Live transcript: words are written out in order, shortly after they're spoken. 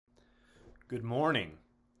Good morning.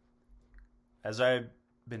 As I've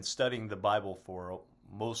been studying the Bible for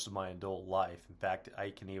most of my adult life, in fact, I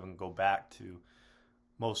can even go back to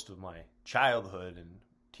most of my childhood and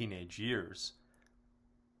teenage years,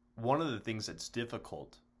 one of the things that's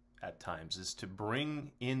difficult at times is to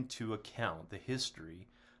bring into account the history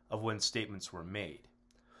of when statements were made.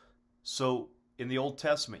 So, in the Old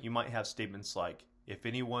Testament, you might have statements like, if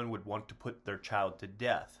anyone would want to put their child to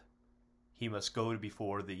death, he must go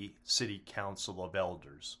before the city council of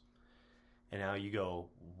elders. And now you go,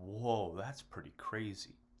 whoa, that's pretty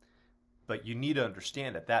crazy. But you need to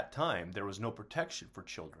understand at that time, there was no protection for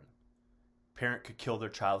children. Parent could kill their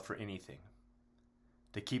child for anything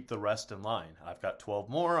to keep the rest in line. I've got 12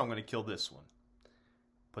 more, I'm going to kill this one.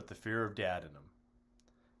 Put the fear of dad in them.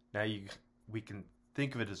 Now we can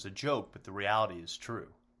think of it as a joke, but the reality is true.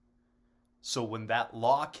 So when that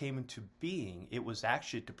law came into being, it was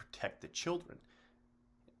actually to protect the children.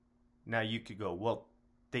 Now you could go, well,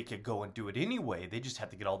 they could go and do it anyway. They just have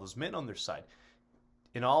to get all those men on their side.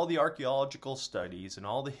 In all the archaeological studies and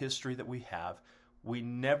all the history that we have, we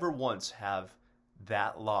never once have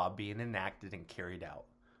that law being enacted and carried out,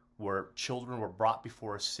 where children were brought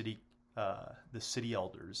before the city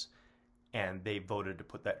elders, and they voted to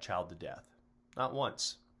put that child to death. Not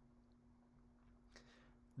once.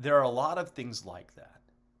 There are a lot of things like that.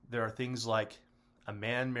 There are things like a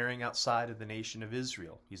man marrying outside of the nation of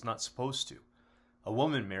Israel. He's not supposed to. A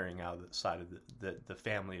woman marrying outside of the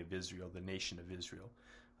family of Israel, the nation of Israel.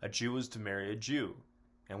 A Jew is to marry a Jew.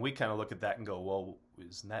 And we kind of look at that and go, well,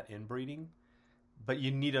 isn't that inbreeding? But you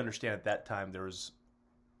need to understand at that time there was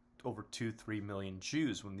over 2-3 million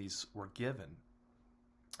Jews when these were given.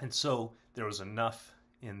 And so there was enough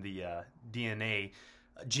in the DNA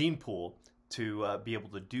gene pool to be able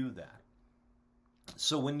to do that.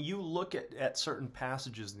 So when you look at certain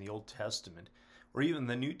passages in the Old Testament or even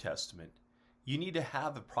the New Testament, you need to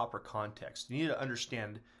have a proper context. You need to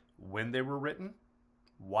understand when they were written,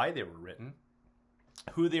 why they were written,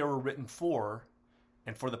 who they were written for,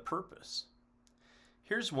 and for the purpose.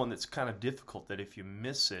 Here's one that's kind of difficult, that if you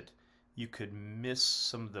miss it, you could miss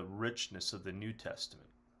some of the richness of the New Testament.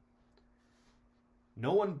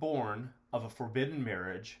 No one born of a forbidden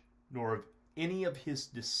marriage, nor of any of his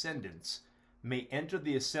descendants, may enter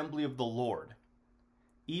the assembly of the Lord,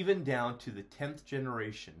 even down to the 10th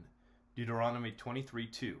generation. Deuteronomy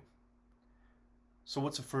 23:2. So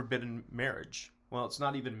what's a forbidden marriage? Well, it's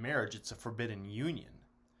not even marriage, it's a forbidden union.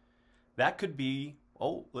 That could be,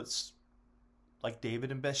 like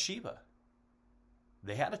David and Bathsheba.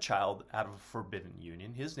 They had a child out of a forbidden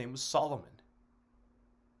union. His name was Solomon.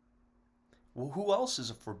 Well, who else is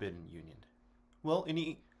a forbidden union? Well,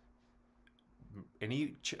 any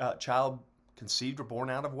child conceived or born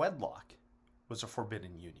out of wedlock was a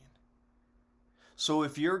forbidden union. So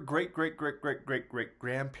if your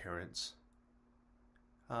great-great-great-great-great-great-grandparents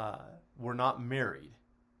were not married,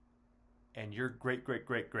 and your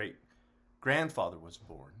great-great-great-great-grandfather was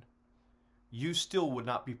born, you still would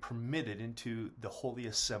not be permitted into the Holy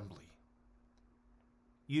Assembly.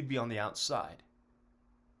 You'd be on the outside.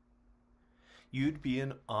 You'd be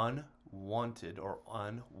an unwanted or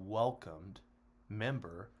unwelcomed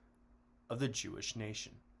member of the Jewish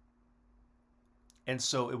nation. And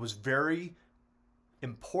so it was very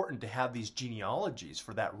important to have these genealogies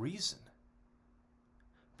for that reason.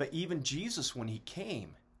 But even Jesus, when he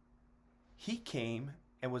came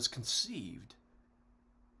and was conceived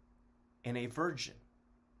in a virgin,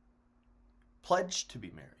 pledged to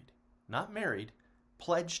be married. Not married,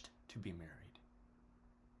 pledged to be married.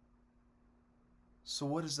 So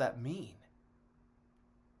what does that mean?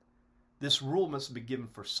 This rule must have been given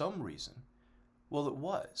for some reason. Well, it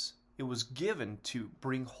was. It was given to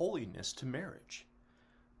bring holiness to marriage,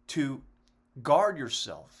 to guard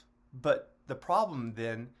yourself. But the problem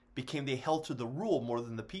then became they held to the rule more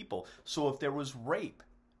than the people. So if there was rape,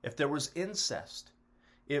 if there was incest,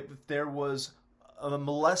 if there was a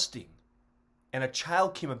molesting, and a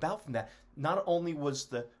child came about from that, not only was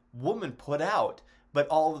the woman put out, but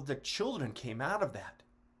all of the children came out of that.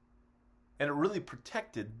 And it really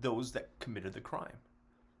protected those that committed the crime.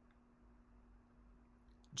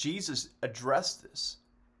 Jesus addressed this.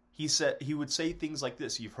 He would say things like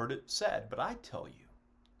this, you've heard it said, but I tell you.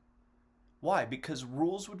 Why? Because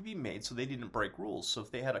rules would be made so they didn't break rules. So if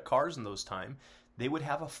they had cars in those times, they would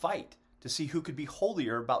have a fight to see who could be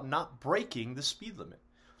holier about not breaking the speed limit.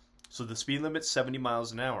 So the speed limit's 70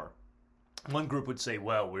 miles an hour. One group would say,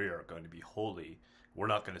 well, we are going to be holy. We're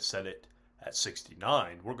not going to set it at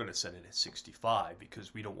 69. We're going to set it at 65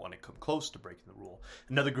 because we don't want to come close to breaking the rule.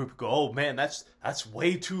 Another group would go, oh man, that's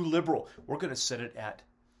way too liberal. We're going to set it at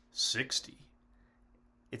 60.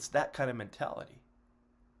 It's that kind of mentality.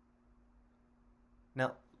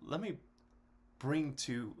 Now, let me bring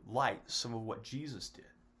to light some of what Jesus did.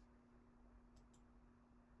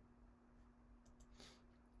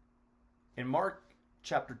 In Mark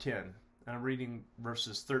chapter 10, I'm reading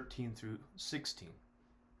verses 13 through 16,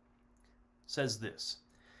 says this,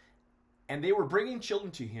 "And they were bringing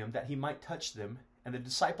children to him that he might touch them, and the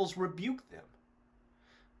disciples rebuked them."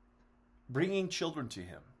 Bringing children to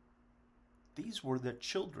him. These were the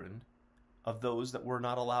children of those that were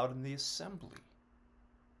not allowed in the assembly.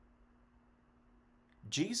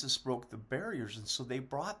 Jesus broke the barriers, and so they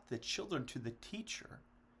brought the children to the teacher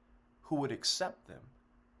who would accept them.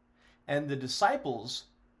 And the disciples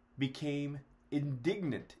became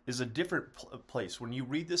indignant, is a different place. When you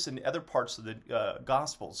read this in other parts of the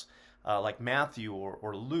Gospels, like Matthew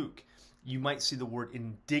or Luke, you might see the word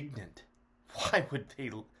indignant. Why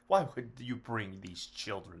would you bring these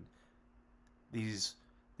children, these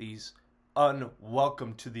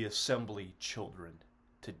unwelcome to the assembly children,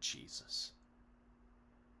 to Jesus?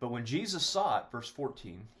 But when Jesus saw it, verse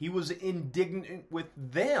 14, he was indignant with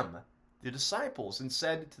them, the disciples, and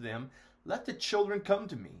said to them, "Let the children come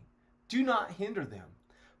to me. Do not hinder them,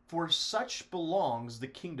 for such belongs the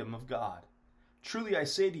kingdom of God. Truly I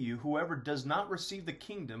say to you, whoever does not receive the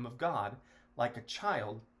kingdom of God like a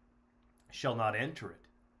child shall not enter it."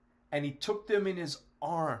 And he took them in his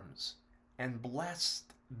arms and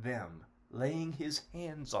blessed them, laying his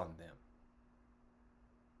hands on them.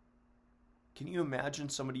 Can you imagine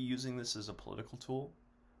somebody using this as a political tool?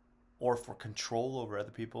 Or for control over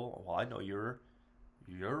other people? Well, I know you're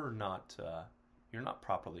not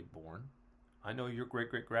properly born. I know your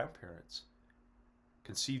great-great-grandparents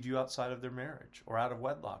conceived you outside of their marriage or out of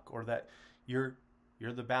wedlock, or that you're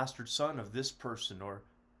the bastard son of this person,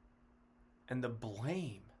 and the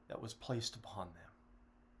blame that was placed upon them.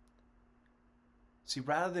 See,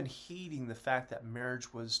 rather than heeding the fact that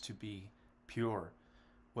marriage was to be pure,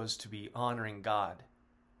 was to be honoring God.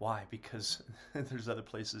 Why? Because there's other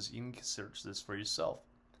places you can search this for yourself.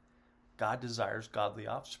 God desires godly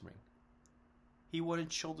offspring. He wanted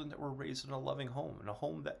children that were raised in a loving home, in a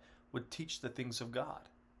home that would teach the things of God.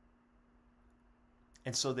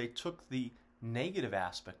 And so they took the negative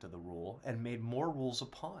aspect of the rule and made more rules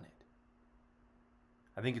upon it.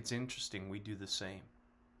 I think it's interesting we do the same.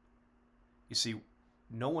 You see,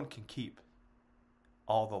 no one can keep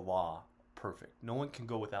all the law perfect. No one can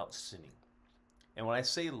go without sinning. And when I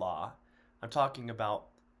say law, I'm talking about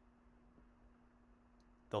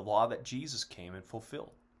the law that Jesus came and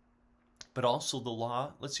fulfilled. But also the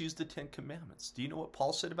law, let's use the 10 Commandments. Do you know what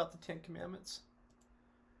Paul said about the 10 Commandments?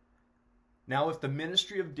 "Now if the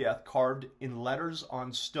ministry of death carved in letters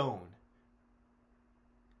on stone,"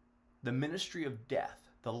 the ministry of death,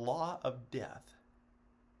 the law of death,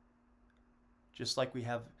 just like we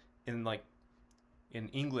have in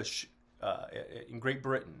English, in Great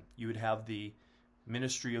Britain, you would have the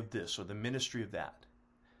ministry of this or the ministry of that.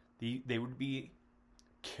 They would be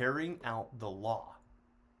carrying out the law.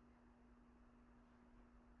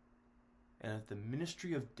 And if the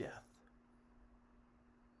ministry of death,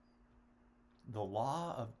 the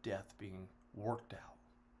law of death being worked out,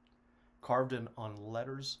 carved in on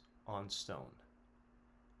letters on stone.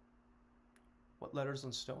 What letters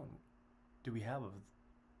on stone do we have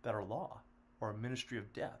that are law or a ministry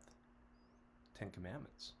of death? 10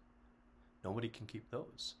 Commandments. Nobody can keep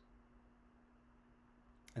those.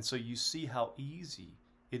 And so you see how easy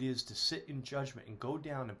it is to sit in judgment and go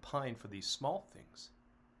down and pine for these small things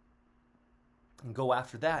and go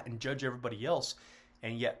after that and judge everybody else,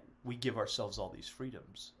 and yet we give ourselves all these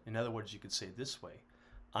freedoms. In other words, you could say it this way: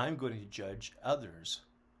 I'm going to judge others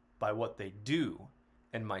by what they do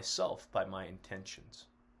and myself by my intentions.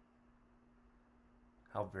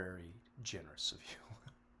 How very generous of you.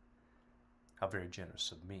 How very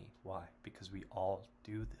generous of me. Why? Because we all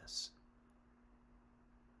do this.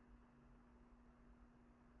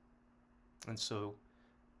 And so,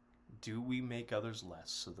 do we make others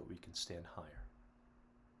less so that we can stand higher?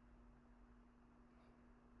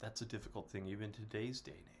 That's a difficult thing even in today's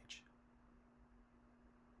day and age.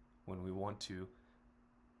 When we want to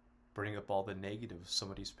bring up all the negative of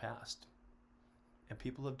somebody's past. And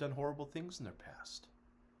people have done horrible things in their past.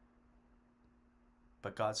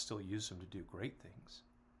 But God still used them to do great things.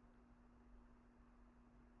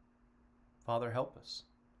 Father, help us.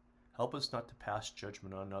 Help us not to pass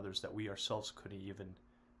judgment on others that we ourselves couldn't even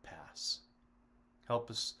pass. Help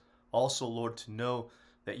us also, Lord, to know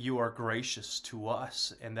that you are gracious to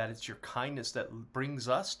us and that it's your kindness that brings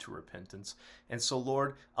us to repentance. And so,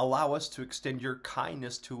 Lord, allow us to extend your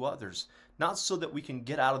kindness to others, not so that we can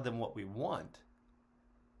get out of them what we want,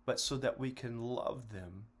 but so that we can love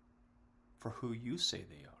them for who you say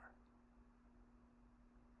they are.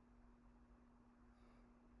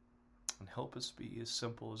 And help us be as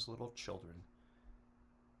simple as little children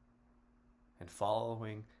and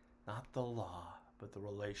following not the law, but the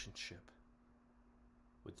relationship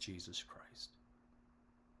with Jesus Christ.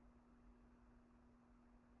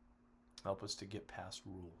 Help us to get past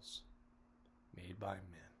rules made by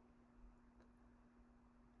men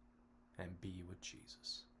and be with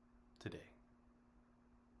Jesus today.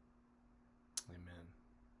 Amen.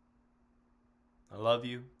 I love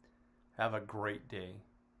you. Have a great day,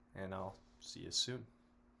 and I'll see you soon.